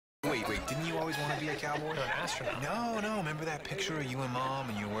Wait, didn't you always want to be a cowboy? You're an astronaut. No. Remember that picture of you and Mom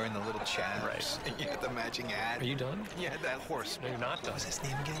and you were wearing the little chaps? Right. And you had the matching hat? Are you done? Yeah, that horse. No, you're not What done. was his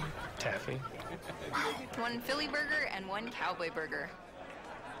name again? Taffy. One Philly burger and one cowboy burger.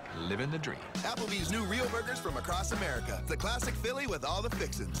 Living the dream. Applebee's new real burgers from across America. The classic Philly with all the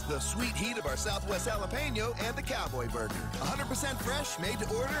fixins. The sweet heat of our Southwest jalapeno and the cowboy burger. 100% fresh, made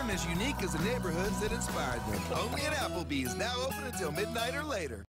to order, and as unique as the neighborhoods that inspired them. Only at Applebee's, now open until midnight or later.